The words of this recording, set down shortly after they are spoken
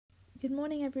Good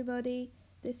morning everybody,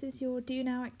 this is your Do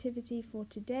Now activity for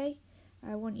today.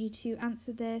 I want you to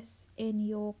answer this in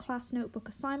your class notebook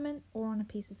assignment or on a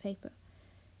piece of paper.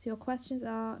 So your questions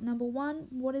are: number 1,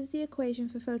 what is the equation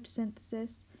for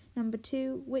photosynthesis? Number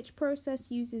 2, which process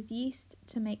uses yeast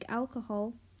to make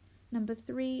alcohol? Number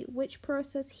 3, which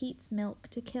process heats milk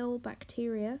to kill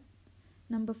bacteria?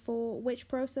 Number 4, which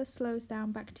process slows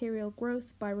down bacterial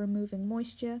growth by removing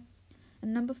moisture?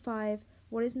 And number 5,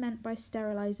 what is meant by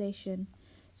sterilization?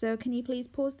 So can you please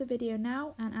pause the video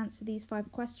now and answer these 5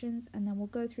 questions, and then we'll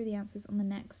go through the answers on the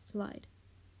next slide.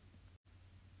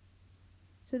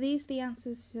 So these are the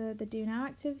answers for the Do Now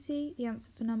activity. The answer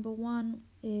for number 1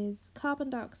 is carbon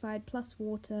dioxide plus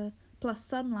water plus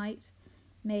sunlight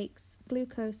makes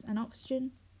glucose and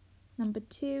oxygen. Number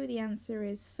 2, the answer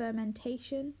is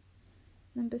fermentation.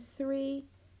 Number 3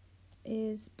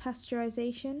 is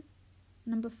pasteurization.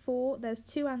 Number 4, there's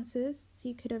 2 answers, so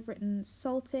you could have written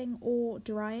salting or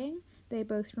drying. They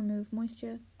both remove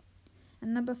moisture.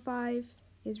 And number 5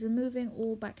 is removing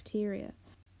all bacteria.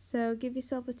 So give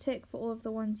yourself a tick for all of the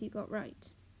ones you got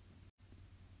right.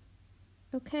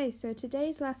 Okay, so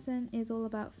today's lesson is all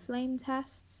about flame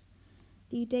tests.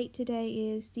 The date today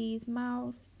is dydd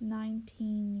Mawrth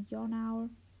 19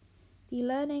 Ionawr. The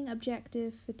learning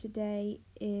objective for today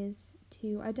is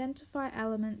to identify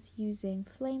elements using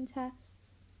flame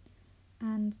tests,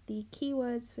 and the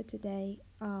keywords for today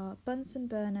are Bunsen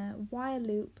burner, wire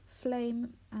loop,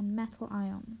 flame, and metal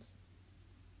ions.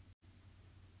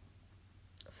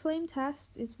 Flame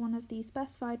test is one of the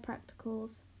specified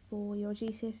practicals for your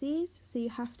GCSEs, so you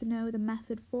have to know the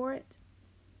method for it.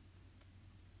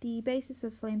 The basis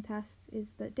of flame tests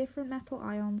is that different metal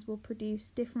ions will produce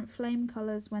different flame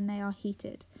colours when they are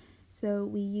heated. So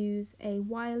we use a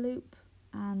wire loop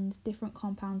and different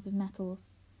compounds of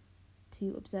metals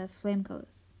to observe flame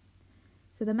colours.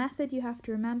 So the method you have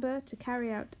to remember to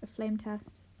carry out a flame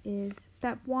test is: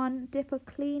 step 1, dip a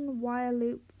clean wire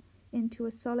loop into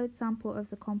a solid sample of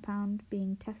the compound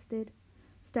being tested.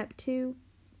 Step 2,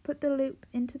 put the loop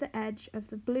into the edge of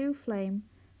the blue flame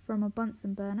from a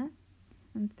Bunsen burner.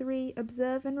 And 3,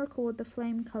 observe and record the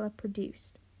flame colour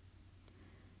produced.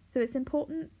 So it's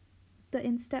important that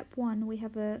in step 1 we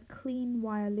have a clean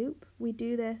wire loop. We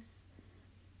do this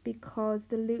because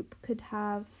the loop could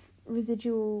have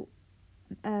residual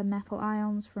metal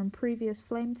ions from previous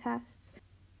flame tests.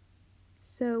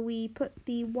 So we put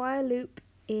the wire loop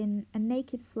in a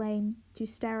naked flame to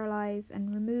sterilize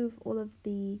and remove all of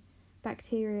the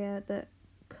bacteria that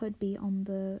could be on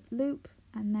the loop,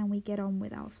 and then we get on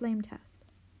with our flame test.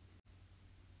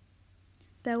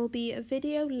 There will be a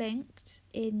video linked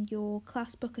in your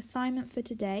class book assignment for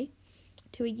today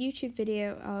to a YouTube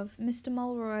video of Mr.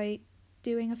 Mulroy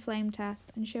doing a flame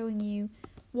test and showing you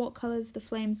what colours the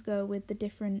flames go with the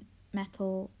different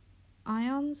metal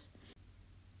ions.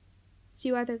 So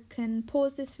you either can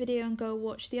pause this video and go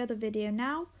watch the other video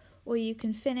now, or you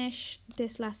can finish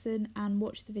this lesson and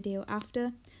watch the video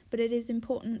after. But it is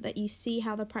important that you see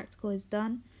how the practical is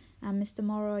done, and Mr.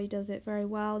 Mulroy does it very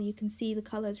well. You can see the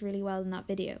colours really well in that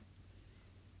video.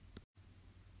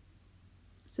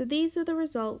 So these are the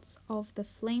results of the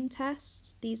flame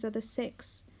tests. These are the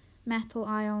 6 metal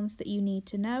ions that you need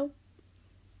to know.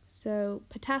 So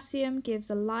potassium gives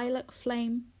a lilac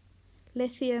flame,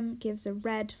 lithium gives a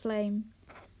red flame,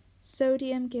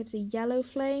 sodium gives a yellow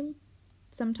flame,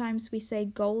 sometimes we say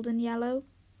golden yellow,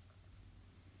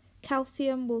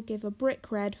 calcium will give a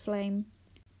brick red flame,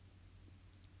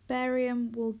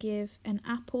 barium will give an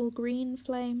apple green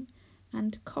flame,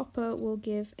 and copper will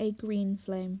give a green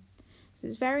flame. So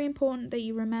it's very important that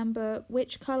you remember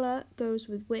which colour goes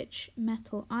with which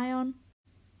metal ion.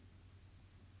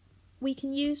 We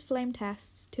can use flame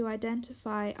tests to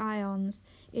identify ions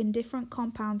in different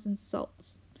compounds and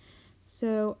salts.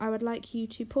 So I would like you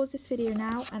to pause this video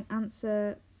now and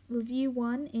answer review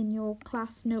 1 in your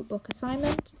class notebook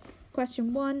assignment.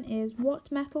 Question 1 is: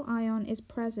 what metal ion is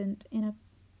present in a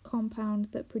compound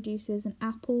that produces an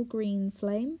apple green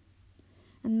flame?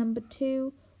 And number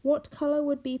 2, what colour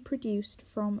would be produced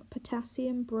from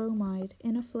potassium bromide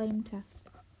in a flame test?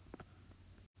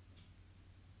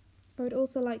 I would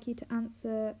also like you to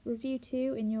answer review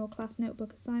 2 in your class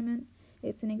notebook assignment.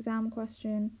 It's an exam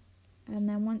question, and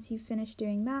then once you've finished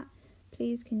doing that,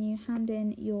 please can you hand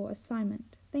in your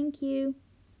assignment. Thank you.